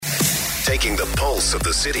Taking the pulse of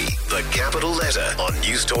the city, the capital letter on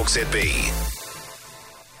News Talk ZB.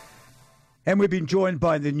 And we've been joined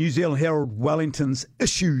by the New Zealand Herald Wellington's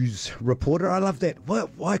Issues reporter. I love that.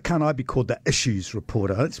 Why can't I be called the Issues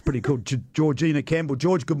reporter? That's pretty cool. Georgina Campbell.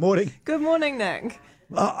 George, good morning. Good morning, Nick.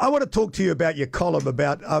 I want to talk to you about your column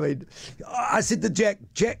I said to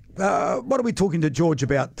Jack, what are we talking to George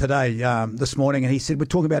about today, this morning? And he said, we're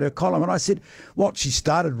talking about her column. And I said, what, she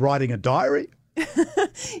started writing a diary?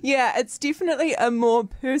 Yeah, it's definitely a more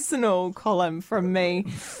personal column from me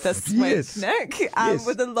this week, Nick,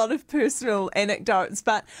 with a lot of personal anecdotes.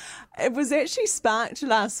 But it was actually sparked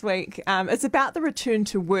last week. It's about the return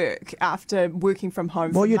to work after working from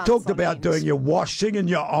home. Well, for you months talked on about end. doing your washing and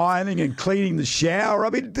your ironing and cleaning the shower. I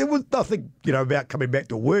mean, there was nothing, about coming back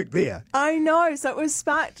to work there. I know. So it was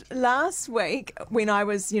sparked last week when I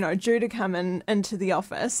was, due to come into the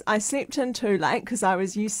office. I slept in too late because I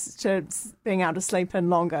was used to being able to sleep in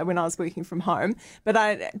longer when I was working from home. But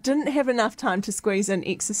I didn't have enough time to squeeze in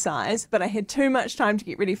exercise, but I had too much time to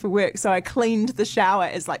get ready for work. So I cleaned the shower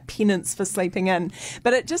as like penance for sleeping in.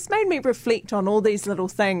 But it just made me reflect on all these little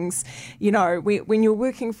things. When you're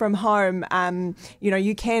working from home,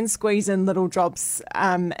 you can squeeze in little jobs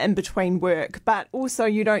in between work, but also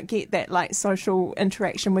you don't get that like social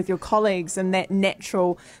interaction with your colleagues and that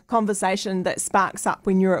natural conversation that sparks up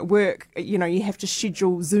when you're at work. You have to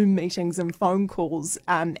schedule Zoom meetings and phone calls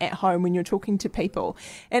at home when you're talking to people.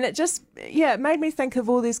 And it just, it made me think of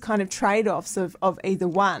all these kind of trade-offs of either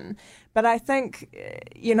one. But I think,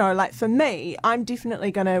 for me, I'm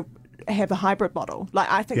definitely going to have a hybrid model.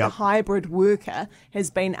 I think the hybrid worker has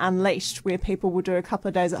been unleashed where people will do a couple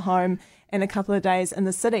of days at home and a couple of days in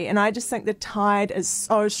the city. And I just think the tide is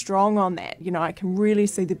so strong on that. I can really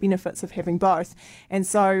see the benefits of having both. And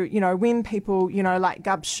so, when people, like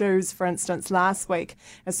Gub's Shoes, for instance, last week,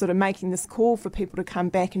 are sort of making this call for people to come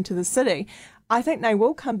back into the city, I think they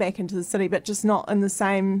will come back into the city, but just not in the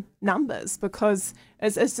same numbers, because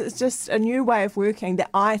it's just a new way of working that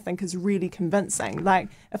I think is really convincing. Like,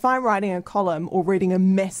 if I'm writing a column or reading a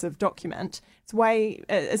massive document,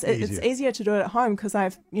 it's easier to do it at home because I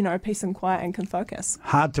have, peace and quiet and can focus.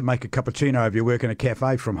 Hard to make a cappuccino if you work in a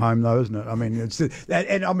cafe from home, though, isn't it? I mean,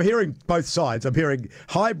 and I'm hearing both sides. I'm hearing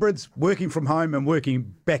hybrids, working from home and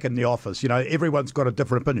working back in the office. Everyone's got a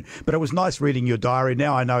different opinion. But it was nice reading your diary.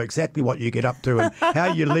 Now I know exactly what you get up to and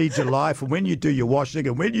how you lead your life and when you do your washing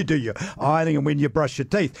and when you do your ironing and when you brush your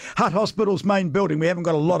teeth. Hutt Hospital's main building, we haven't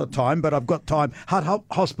got a lot of time, but I've got time. Hutt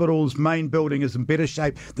Hospital's main building is in better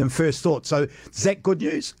shape than first thought. So is that good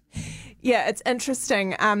news? Yeah, it's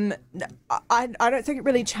interesting. I don't think it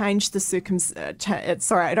really changed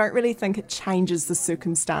the I don't really think it changes the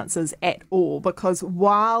circumstances at all, because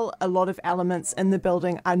while a lot of elements in the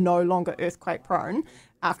building are no longer earthquake prone,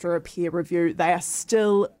 after a peer review, they are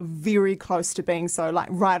still very close to being so, like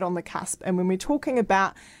right on the cusp. And when we're talking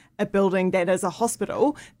about a building that is a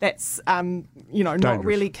hospital, that's, not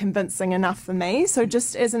really convincing enough for me. So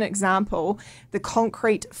just as an example, the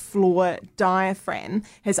concrete floor diaphragm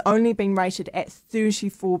has only been rated at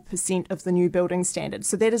 34% of the new building standard.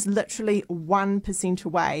 So that is literally 1%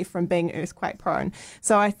 away from being earthquake prone.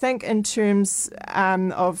 So I think in terms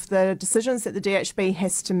of the decisions that the DHB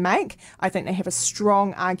has to make, I think they have a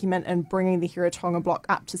strong argument in bringing the Hiratonga block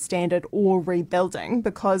up to standard or rebuilding,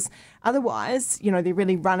 because otherwise, they're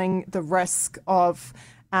really running the risk of,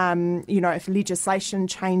 if legislation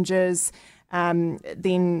changes,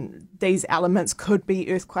 then these elements could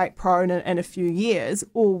be earthquake prone in a few years,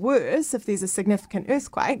 or worse, if there's a significant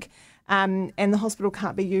earthquake and the hospital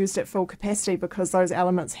can't be used at full capacity because those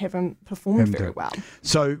elements haven't performed very well.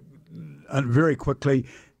 So, very quickly,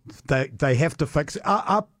 they have to fix.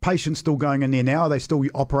 Are patients still going in there now? Are they still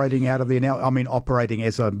operating out of there now? I mean, operating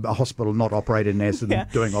as a hospital, not operating as in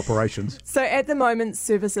doing operations. So at the moment,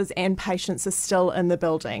 services and patients are still in the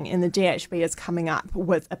building, and the DHB is coming up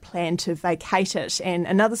with a plan to vacate it. And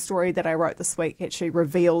another story that I wrote this week actually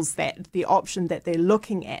reveals that the option that they're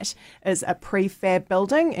looking at is a prefab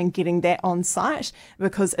building and getting that on site,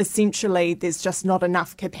 because essentially there's just not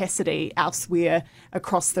enough capacity elsewhere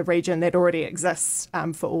across the region that already exists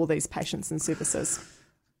for all these patients and services.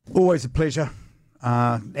 Always a pleasure.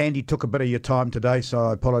 Andy took a bit of your time today, so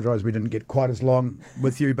I apologise we didn't get quite as long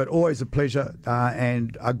with you, but always a pleasure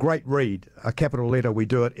and a great read, a capital letter. We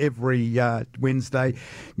do it every Wednesday.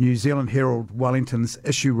 New Zealand Herald Wellington's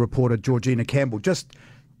issue reporter Georgina Campbell. Just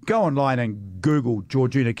go online and Google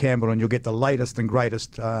Georgina Campbell and you'll get the latest and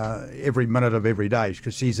greatest every minute of every day,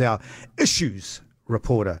 because she's our issues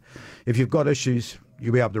reporter. If you've got issues,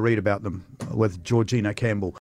 you'll be able to read about them with Georgina Campbell.